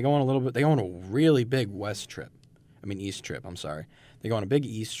 Boston, they go on a really big East trip, I'm sorry. They go on a big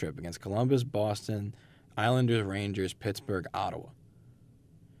East trip against Columbus, Boston, Islanders, Rangers, Pittsburgh, Ottawa.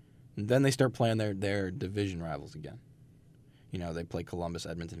 And then they start playing their division rivals again. They play Columbus,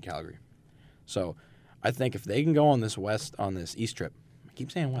 Edmonton, Calgary. So I think if they can go on this East trip, I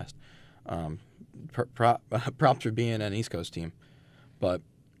keep saying West, props for being an East Coast team. But,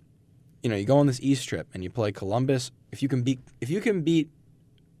 you go on this East trip and you play Columbus. If you can beat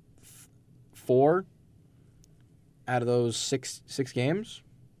 4 out of those six games,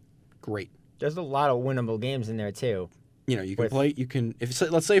 great. There's a lot of winnable games in there too.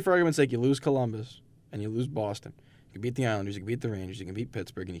 Let's say for argument's sake you lose Columbus and you lose Boston. You can beat the Islanders, you can beat the Rangers, you can beat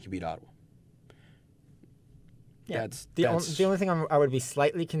Pittsburgh, and you can beat Ottawa. Yeah, the only thing I would be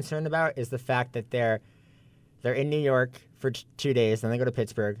slightly concerned about is the fact that they're in New York for 2 days, then they go to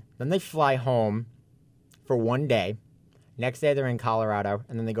Pittsburgh, then they fly home for 1 day. Next day they're in Colorado,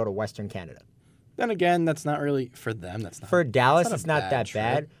 and then they go to Western Canada. Then again, that's not really for them. For Dallas. It's not that trip.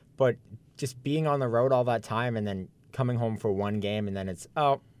 bad, but just being on the road all that time and then coming home for 1 game, and then it's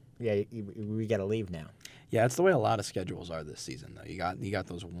we got to leave now. Yeah, it's the way a lot of schedules are this season, though. You got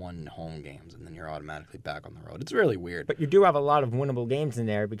those 1 home games, and then you're automatically back on the road. It's really weird. But you do have a lot of winnable games in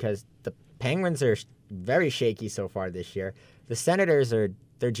there because the Penguins are very shaky so far this year. The Senators their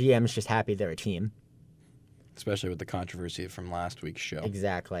GM's just happy they're a team. Especially with the controversy from last week's show.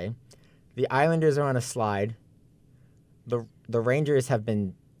 Exactly. The Islanders are on a slide. The Rangers have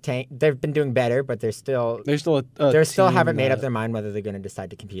been they've been doing better, but they're still haven't made up their mind whether they're going to decide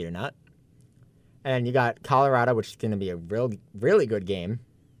to compete or not. And you got Colorado, which is going to be a really good game.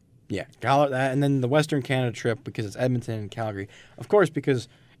 Yeah, and then the Western Canada trip because it's Edmonton and Calgary. Of course, because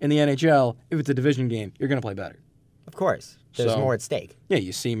in the NHL, if it's a division game, you're going to play better. Of course, there's more at stake. Yeah,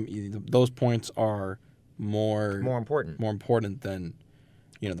 those points are more important than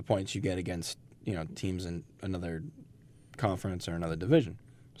the points you get against teams in another conference or another division.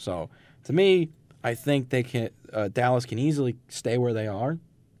 So to me, I think Dallas can easily stay where they are,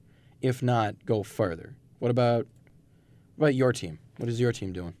 if not go further. What about your team? What is your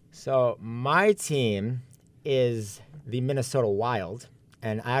team doing? So my team is the Minnesota Wild,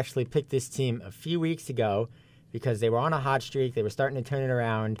 and I actually picked this team a few weeks ago because they were on a hot streak. They were starting to turn it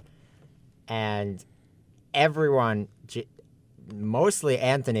around, and everyone, mostly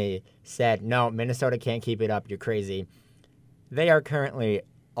Anthony, said, no, Minnesota can't keep it up. You're crazy. They are currently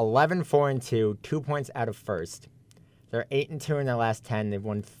 11-4-2, 2 points out of first. They're 8-2 in their last 10. They've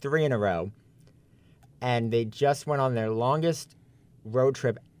won 3 in a row. And they just went on their longest road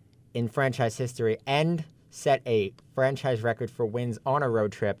trip in franchise history and set a franchise record for wins on a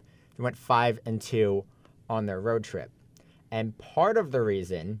road trip. They went 5-2 on their road trip. And part of the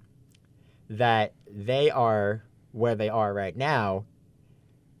reason that they are where they are right now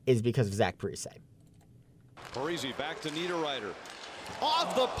is because of Zach Parise. Parise back to Niederreiter.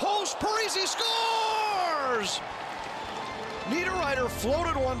 Off the post, Parise scores! Niederreiter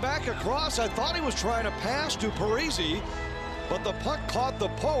floated one back across. I thought he was trying to pass to Parise, but the puck caught the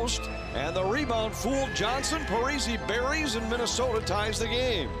post, and the rebound fooled Johnson. Parise buries, and Minnesota ties the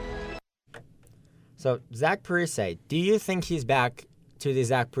game. So, Zach Parise, do you think he's back to the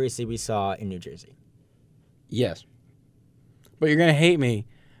Zach Parise we saw in New Jersey? Yes. But you're going to hate me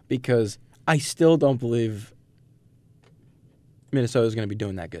because I still don't believe Minnesota's going to be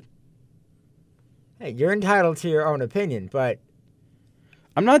doing that good. Hey, you're entitled to your own opinion, but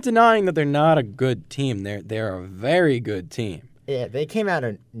I'm not denying that they're not a good team. They're a very good team. Yeah, they came out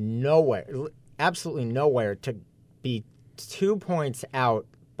of nowhere, absolutely nowhere, to be 2 points out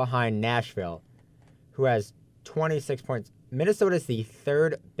behind Nashville, who has 26 points. Minnesota's the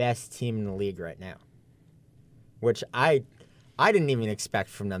 3rd best team in the league right now, which I didn't even expect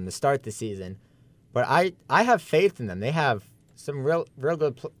from them to start the season. But I have faith in them. They have some real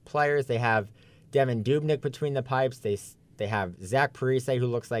good players. They have Devin Dubnyk between the pipes. They have Zach Parise, who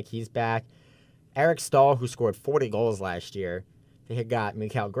looks like he's back. Eric Stahl, who scored 40 goals last year. They had got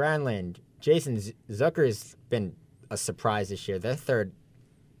Mikael Granlund. Jason Zucker's been a surprise this year. Their 3rd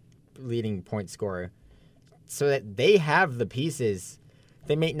leading point scorer. So that they have the pieces.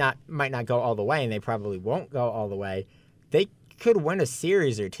 They might not go all the way, and they probably won't go all the way. They could win a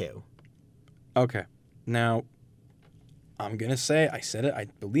series or 2. Okay. Now, I'm going to say, I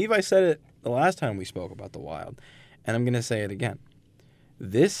believe I said it the last time we spoke about the Wild, and I'm going to say it again.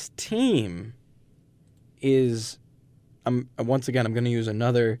 This team is, once again, I'm going to use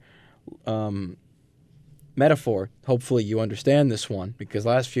another metaphor. Hopefully you understand this one because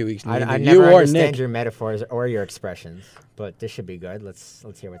last few weeks I neither never you or understand Nick, your metaphors or your expressions, but this should be good. Let's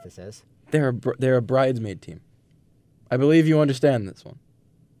hear what this is. they're a bridesmaid team. I believe you understand this one.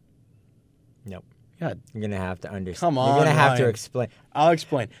 Nope. God, You're gonna have to understand. Come on, You're gonna have to Ryan. explain. I'll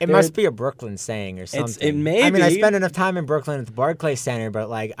explain. It must be a Brooklyn saying or something. it may I mean, I be. spend enough time in Brooklyn at the Barclays Center, but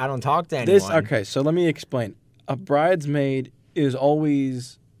like I don't talk to anyone. Okay, so let me explain. A bridesmaid is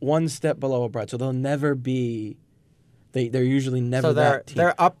always one step below a bride, so they'll never be. They're usually never So that team.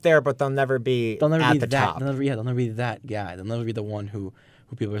 they're up there, but they'll never be They'll never at be the that. top. They'll never be that guy. They'll never be the one who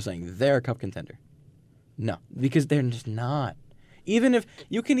people are saying they're a cup contender. No, because they're just not. Even if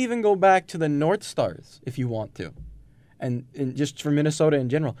you can even go back to the North Stars if you want to, and just for Minnesota in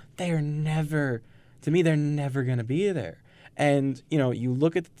general, they are never. To me, they're never gonna be there. And you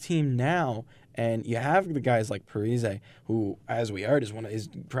look at the team now, and you have the guys like Parise, who, as we heard, is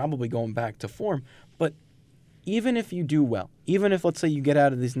probably going back to form. But even if you do well, even if let's say you get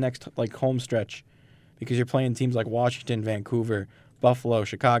out of this next home stretch, because you're playing teams like Washington, Vancouver, Buffalo,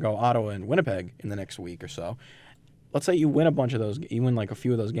 Chicago, Ottawa, and Winnipeg in the next week or so. Let's say you win a bunch of those, you win a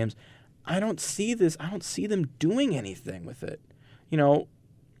few of those games. I don't see them doing anything with it.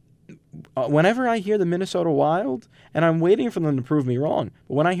 Whenever I hear the Minnesota Wild, and I'm waiting for them to prove me wrong,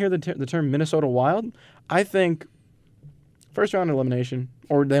 but when I hear the term Minnesota Wild, I think first round elimination,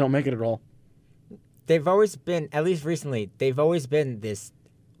 or they don't make it at all. They've always been, at least recently, they've always been this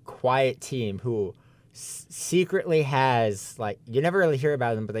quiet team who secretly has, you never really hear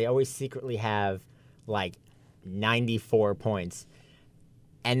about them, but they always secretly have, 94 points.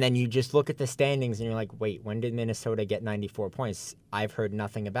 And then you just look at the standings and you're like, wait, when did Minnesota get 94 points? I've heard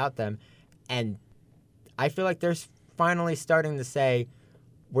nothing about them. And I feel like they're finally starting to say,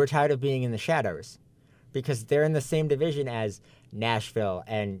 we're tired of being in the shadows. Because they're in the same division as Nashville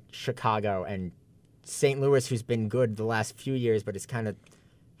and Chicago and St. Louis, who's been good the last few years, but it's kind of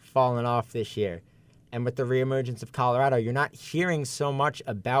fallen off this year. And with the reemergence of Colorado, you're not hearing so much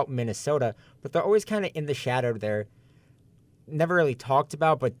about Minnesota, but they're always kind of in the shadow. They're never really talked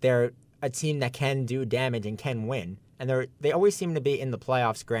about, but they're a team that can do damage and can win. And they always seem to be in the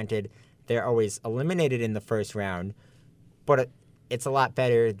playoffs. Granted, they're always eliminated in the first round, but it's a lot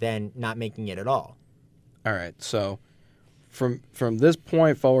better than not making it at all. All right, so from this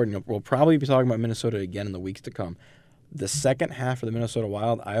point forward, we'll probably be talking about Minnesota again in the weeks to come. The second half of the Minnesota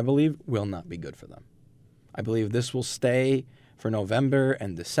Wild, I believe, will not be good for them. I believe this will stay for November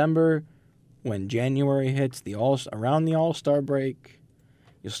and December. When January hits, around the All-Star break,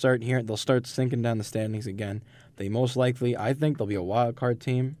 you'll start hearing they'll start sinking down the standings again. They most likely, I think, they'll be a wild card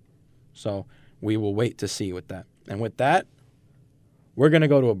team. So we will wait to see with that. And with that, we're going to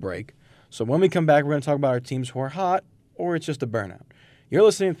go to a break. So when we come back, we're going to talk about our teams who are hot or it's just a burnout. You're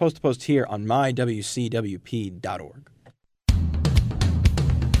listening to Post to Post here on mywcwp.org.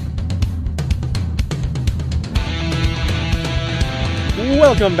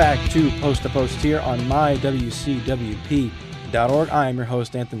 Welcome back to Post here on mywcwp.org. I am your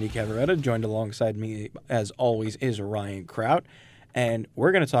host, Anthony Cavaretta. Joined alongside me, as always, is Ryan Kraut. And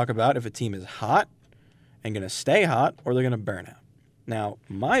we're going to talk about if a team is hot and going to stay hot or they're going to burn out. Now,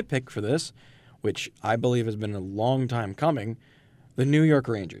 my pick for this, which I believe has been a long time coming, the New York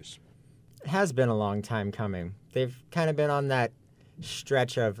Rangers. It has been a long time coming. They've kind of been on that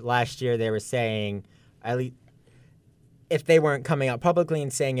stretch of last year they were saying, at least if they weren't coming out publicly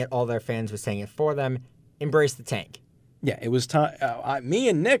and saying it, all their fans were saying it for them, embrace the tank. Yeah, it was time. Me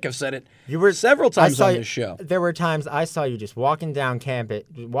and Nick have said it several times on this show. There were times I saw you just walking around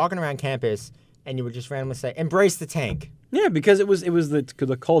campus, and you would just randomly say, embrace the tank. Yeah, because it was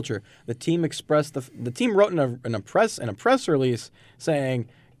the culture. The team expressed the team wrote in a press release saying,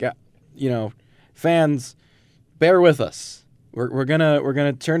 fans, bear with us. We're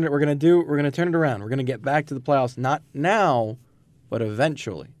gonna turn it around. We're gonna get back to the playoffs, not now, but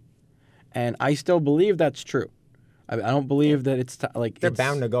eventually. And I still believe that's true. I don't believe that it's they're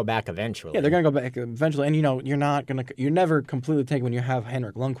bound to go back eventually. Yeah, they're gonna go back eventually. And you're never completely taken when you have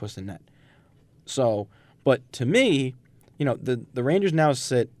Henrik Lundqvist in net. So, but to me, the Rangers now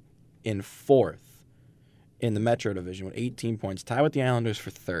sit in fourth in the Metro Division with 18 points, tied with the Islanders for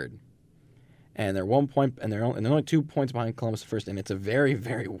third. And they're 1 point, and they're only 2 points behind Columbus first, and it's a very,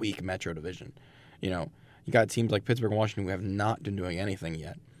 very weak Metro Division. You got teams like Pittsburgh and Washington who have not been doing anything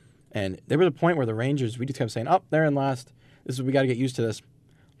yet. And there was a point where the Rangers, we just kept saying, they're in last. We got to get used to this.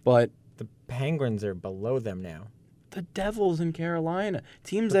 But the Penguins are below them now. The Devils in Carolina,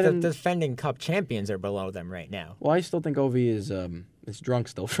 teams the defending Cup champions are below them right now. Well, I still think Ovi is drunk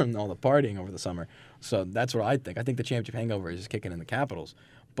still from all the partying over the summer. So that's what I think. I think the championship hangover is just kicking in the Capitals.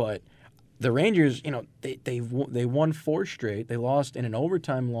 But the Rangers, they won 4 straight. They lost in an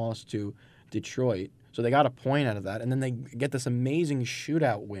overtime loss to Detroit, so they got a point out of that, and then they get this amazing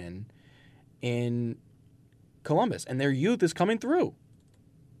shootout win in Columbus, and their youth is coming through.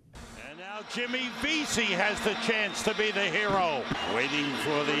 And now Jimmy Vesey has the chance to be the hero. Waiting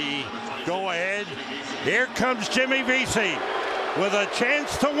for the go-ahead. Here comes Jimmy Vesey with a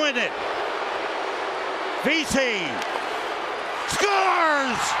chance to win it. Vesey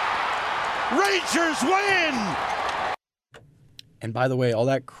scores! Rangers win! And by the way, all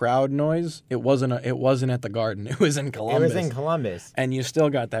that crowd noise, it wasn't at the Garden. It was in Columbus. It was in Columbus. And you still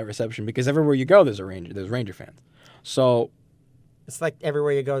got that reception because everywhere you go, there's Ranger fans. So it's like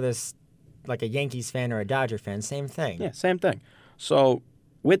everywhere you go, there's like a Yankees fan or a Dodger fan. Same thing. Yeah, same thing. So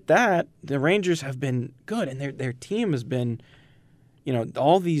with that, the Rangers have been good, and their team has been,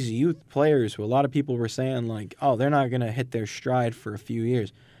 all these youth players who a lot of people were saying like, oh, they're not going to hit their stride for a few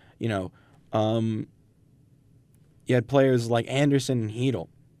years. You had players like Anderson and Hedel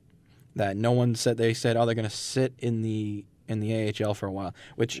that no one said, they said, oh, they're going to sit in the AHL for a while,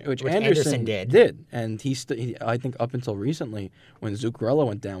 which Anderson did. And he I think up until recently when Zuccarello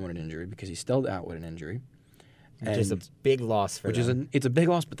went down with an injury, because he's still out with an injury. Which is a big loss for them. It's a big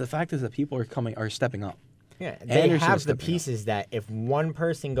loss, but the fact is that people are stepping up. Yeah, they have the pieces that if one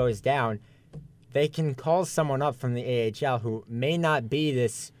person goes down, they can call someone up from the AHL who may not be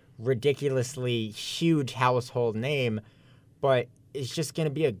this ridiculously huge household name, but it's just going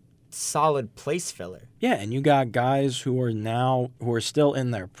to be a solid place filler. Yeah, and you got guys who are still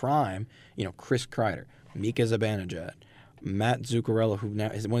in their prime. Chris Kreider, Mika Zibanejad, Matt Zuccarello, who now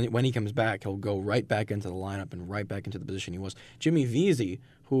is when he comes back, he'll go right back into the lineup and right back into the position he was. Jimmy Vesey,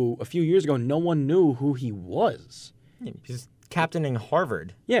 who a few years ago no one knew who he was. Yeah, he's captaining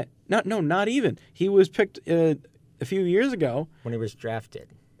Harvard. Yeah, not even. He was picked a few years ago when he was drafted.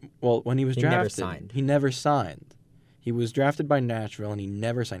 Well, when he was drafted, never signed. He never signed. He was drafted by Nashville, and he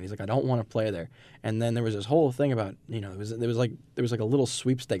never signed. He's like, I don't want to play there. And then there was this whole thing about, there was like a little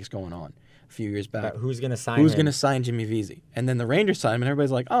sweepstakes going on a few years back. About who's going to sign him? Who's going to sign Jimmy Vesey? And then the Rangers signed him, and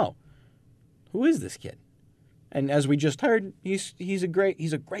everybody's like, oh, who is this kid? And as we just heard, he's a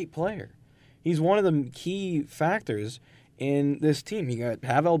great player. He's one of the key factors in this team. You got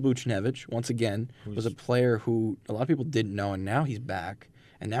Pavel Buchnevich, once again, was a player who a lot of people didn't know, and now he's back.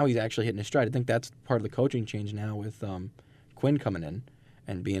 And now he's actually hitting his stride. I think that's part of the coaching change now with Quinn coming in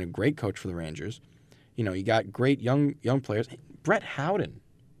and being a great coach for the Rangers. You got great young players. Brett Howden,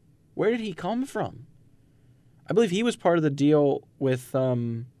 where did he come from? I believe he was part of the deal with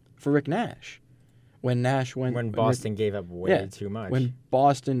for Rick Nash when Nash went. When Boston gave up way too much. When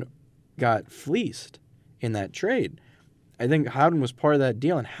Boston got fleeced in that trade. I think Howden was part of that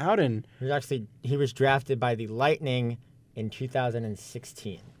deal, and Howden he was drafted by the Lightning in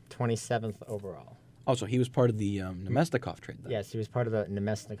 2016, 27th overall. Oh, so he was part of the Nemesnikov trade then? Yes, he was part of the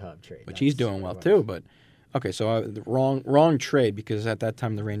Nemesnikov trade. Which he's doing well too, but okay, so the wrong trade, because at that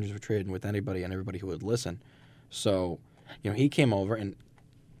time the Rangers were trading with anybody and everybody who would listen. So, he came over, and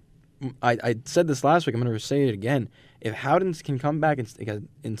I said this last week, I'm going to say it again. If Howden can come back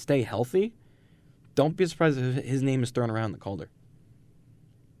and stay healthy, don't be surprised if his name is thrown around the Calder.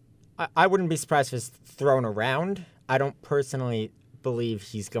 I wouldn't be surprised if it's thrown around. I don't personally believe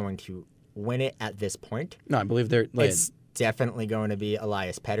he's going to win it at this point. No, I believe it's definitely going to be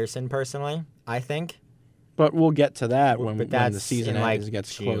Elias Pettersson, personally, I think. But we'll get to that when the season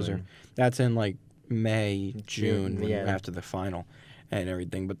gets June. closer. That's in May, June, after the final and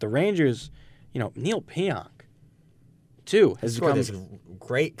everything. But the Rangers, Neil Pionk, too, has scored this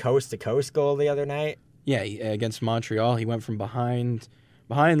great coast-to-coast goal the other night. Yeah, against Montreal. He went from behind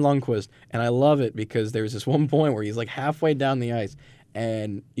Lundqvist, and I love it because there was this one point where he's halfway down the ice,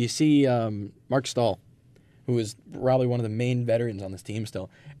 and you see Mark Stahl, who is probably one of the main veterans on this team still,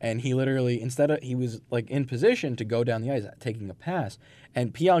 and he literally, he was in position to go down the ice taking a pass,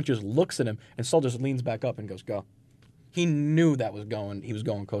 and Pionk just looks at him, and Stahl just leans back up and goes, go. He knew he was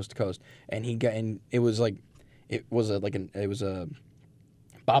going coast to coast, and it was a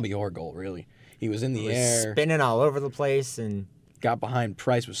Bobby Orr goal, really. He was in the air, spinning all over the place, and got behind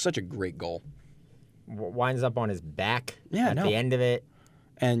Price. It was such a great goal. Winds up on his back the end of it.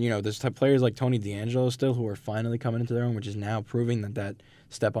 And, there's players like Tony DeAngelo still who are finally coming into their own, which is now proving that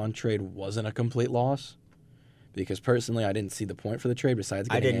Stepan trade wasn't a complete loss. Because personally, I didn't see the point for the trade besides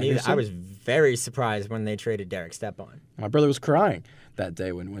getting Anderson. Either. I was very surprised when they traded Derek Stepan. My brother was crying that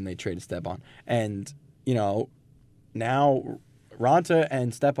day when they traded Stepan. And, now Raanta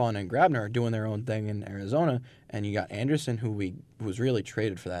and Stepan and Grabner are doing their own thing in Arizona, and you got Anderson, who was really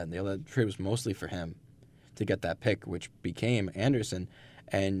traded for that, and the other trade was mostly for him to get that pick, which became Anderson.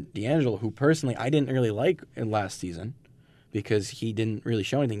 And D'Angelo, who personally I didn't really like in last season because he didn't really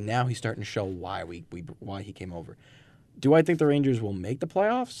show anything. Now he's starting to show why why he came over. Do I think the Rangers will make the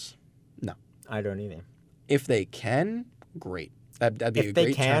playoffs? No. I don't either. If they can, great. That'd be a If great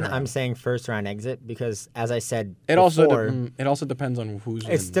they can, turnaround. I'm saying first round exit because, as I said It before, also depends on who's.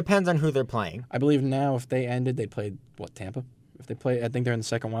 it depends on who they're playing. I believe now if they ended, they'd play Tampa. If they play, I think they're in the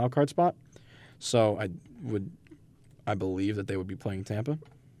second wild card spot. So I believe that they would be playing Tampa.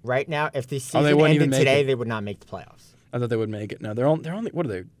 Right now, if the season wouldn't even ended make today, it. they would not make the playoffs. I thought they would make it. No, they're only what are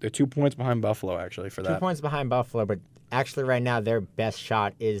they? They're 2 points behind Buffalo actually for 2 that. points behind Buffalo, but actually right now their best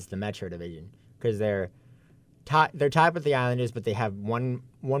shot is the Metro Division because they're tied with the Islanders, but they have one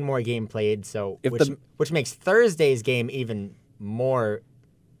more game played, so which makes Thursday's game even more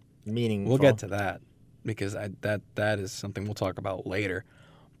meaningful. We'll get to that because that is something we'll talk about later.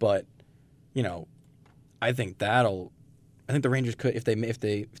 But I think the Rangers could if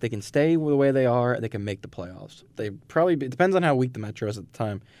they can stay the way they are, they can make the playoffs. It depends on how weak the Metro is at the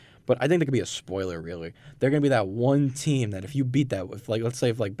time. But I think they could be a spoiler, really. They're going to be that one team that if you beat that, let's say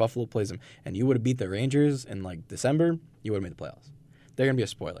if Buffalo plays them and you would have beat the Rangers in December, you would have made the playoffs. They're going to be a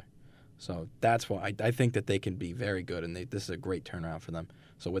spoiler. So that's why I think that they can be very good, and this is a great turnaround for them.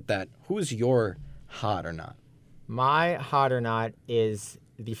 So with that, who's your hot or not? My hot or not is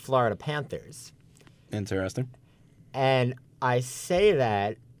the Florida Panthers. Interesting. And I say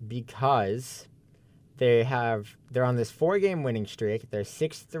that because they're on this 4-game winning streak. They're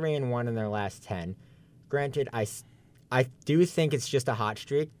 6-3-1 in their last 10. Granted, I do think it's just a hot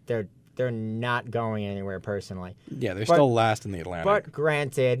streak. They're not going anywhere personally. Yeah, they're still last in the Atlantic. But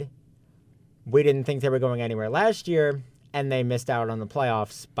granted, we didn't think they were going anywhere last year, and they missed out on the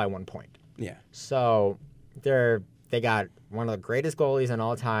playoffs by 1 point. Yeah. So they got one of the greatest goalies of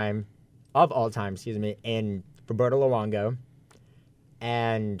all time, in Roberto Luongo,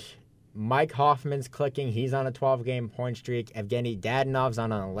 and Mike Hoffman's clicking. He's on a 12-game point streak. Evgeny Dadonov's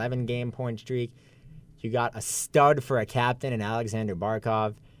on an 11-game point streak. You got a stud for a captain in Alexander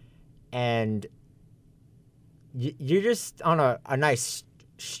Barkov. And you're just on a nice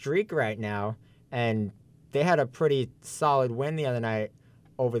streak right now. And they had a pretty solid win the other night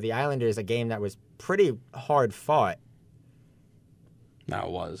over the Islanders, a game that was pretty hard fought. No,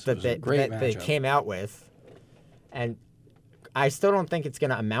 it was. That they came out with. And I still don't think it's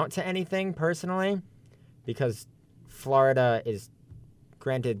going to amount to anything personally because Florida is,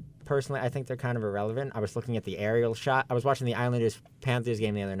 granted, personally, I think they're kind of irrelevant. I was looking at the aerial shot. I was watching the Islanders-Panthers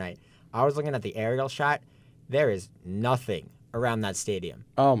game the other night. I was looking at the aerial shot. There is nothing around that stadium.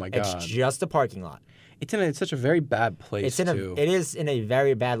 Oh, my God. It's just a parking lot. It's in such a very bad place, too. It is in a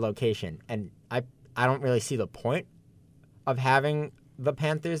very bad location. And I don't really see the point of having the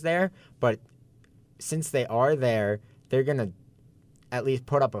Panthers there. But since they are there, they're going to at least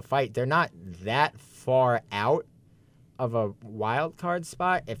put up a fight. They're not that far out of a wild card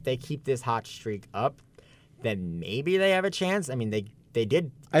spot. If they keep this hot streak up, then maybe they have a chance. I mean, they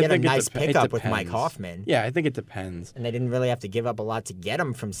did get a nice pickup with Mike Hoffman. Yeah, I think it depends. And they didn't really have to give up a lot to get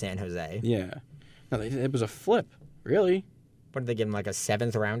him from San Jose. Yeah. No, it was a flip, really. What did they give him, like a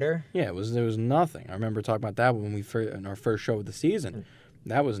 7th rounder? Yeah, it was nothing. I remember talking about that when in our first show of the season.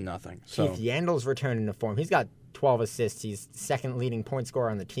 That was nothing. So Keith Yandle's returning to form. He's got 12 assists. He's second leading point scorer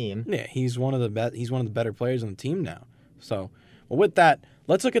on the team. Yeah, he's one of the better players on the team now. So, well, with that,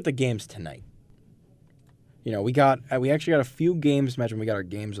 let's look at the games tonight. We actually got a few games matched, and we got our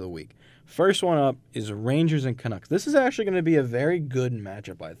games of the week. First one up is Rangers and Canucks. This is actually going to be a very good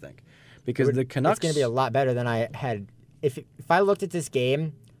matchup, I think, because the Canucks. It's going to be a lot better than I had. If I looked at this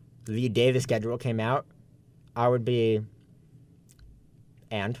game the day the schedule came out, I would be.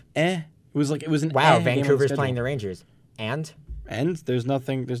 And it was an wow. Vancouver's playing the Rangers, and there's not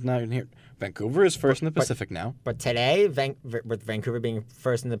in here. Vancouver is first in the Pacific now. But today, with Vancouver being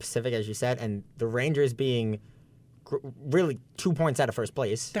first in the Pacific, as you said, and the Rangers being really 2 points out of first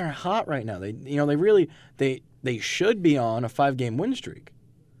place, they're hot right now. They should be on a 5-game win streak.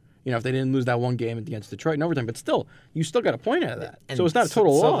 If they didn't lose that one game against Detroit in overtime, but still, you still got a point out of that. And so it's not a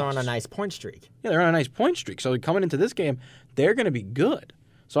total loss. So they're on a nice point streak. Yeah, they're on a nice point streak. So coming into this game, they're going to be good.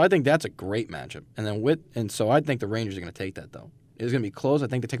 So I think that's a great matchup. So I think the Rangers are going to take that, though. It's going to be close. I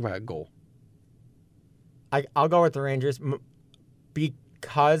think they take by a goal. I'll go with the Rangers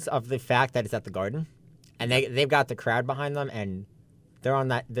because of the fact that it's at the Garden, and they've got the crowd behind them, and they're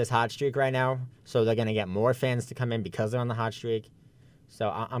on this hot streak right now. So they're going to get more fans to come in because they're on the hot streak. So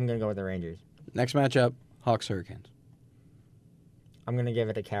I'm going to go with the Rangers. Next matchup, Hawks Hurricanes. I'm going to give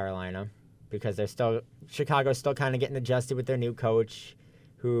it to Carolina because Chicago's still kind of getting adjusted with their new coach,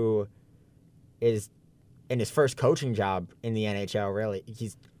 who is in his first coaching job in the NHL. Really,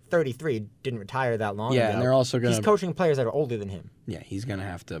 he's 33, didn't retire that long ago. Yeah, and they're also going to... He's coaching players that are older than him. Yeah, he's going to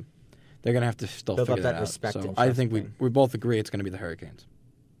have to... They're going to have to still Build up figure that that out. respect So and I trust think thing. we both agree it's going to be the Hurricanes.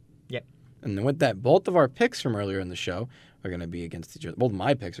 Yep. And then with that, both of our picks from earlier in the show are going to be against each other. Both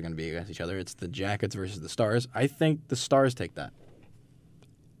my picks are going to be against each other. It's the Jackets versus the Stars. I think the Stars take that.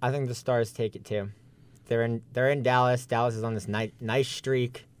 I think the Stars take it too. They're in Dallas. Dallas is on this nice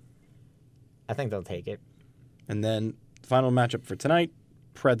streak. I think they'll take it. And then final matchup for tonight,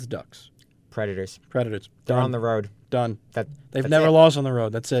 Preds Ducks. Predators. Predators. They're Done. on the road. Done. They've That's never it. lost on the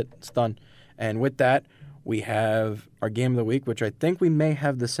road. That's it. It's done. And with that, we have our game of the week, which I think we may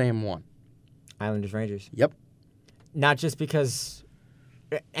have the same one. Islanders Rangers. Yep. Not just because.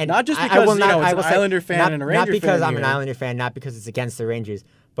 And Not just I because, will you not, know, it's I an will say, Islander fan not, and a not Ranger because fan I'm an here. Islander fan, not because it's against the Rangers,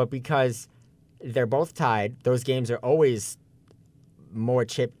 but because they're both tied. Those games are always more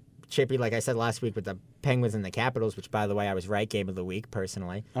chippy, like I said last week with the Penguins and the Capitals, which, by the way, I was right game of the week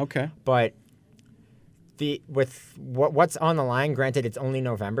personally. Okay. But with what's on the line, granted it's only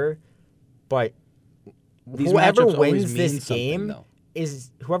November, but These whoever matchups always wins mean this something, game though.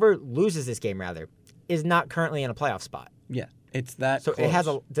 whoever loses this game is not currently in a playoff spot. Yeah. It's that So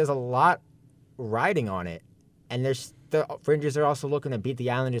close. there's a lot riding on it, and the Rangers are also looking to beat the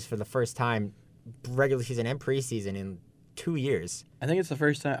Islanders for the first time, regular season and preseason, in 2 years, I think it's the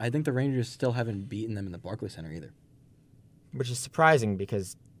first time. I think the Rangers still haven't beaten them in the Barclays Center either. which is surprising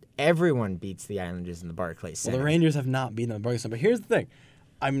because everyone beats the Islanders in the Barclays Well, Center. the Rangers have not beaten them in the Barclays Center. But here's the thing.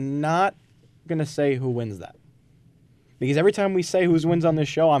 I'm not going to say who wins that. Because every time we say who wins on this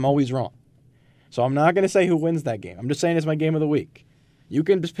show, I'm always wrong. So I'm not going to say who wins that game. I'm just saying it's my game of the week. You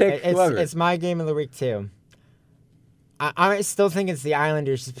can just pick whoever. It's my game of the week too. I still think it's the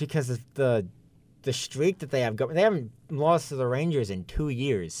Islanders just because of the streak that they have going. They haven't lost to the Rangers in 2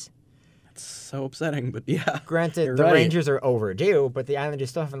 years. It's so upsetting, but yeah. Granted, You're the right. Rangers are overdue, but the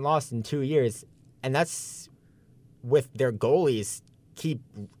Islanders still haven't lost in 2 years, and that's with their goalies keep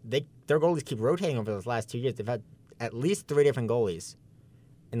rotating over those last 2 years. They've had at least 3 different goalies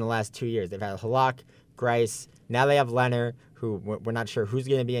in the last 2 years. They've had Halak, Grice. Now they have Leonard, who we're not sure who's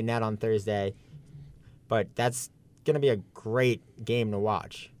going to be in net on Thursday, but that's going to be a great game to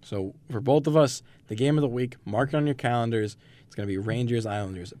watch. So for both of us, the game of the week, mark it on your calendars. It's going to be Rangers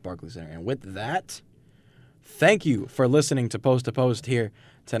Islanders at Barclays Center. And with that, thank you for listening to Post here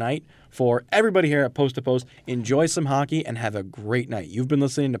tonight. For everybody here at Post to Post, enjoy some hockey and have a great night. You've been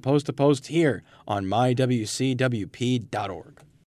listening to Post here on mywcwp.org.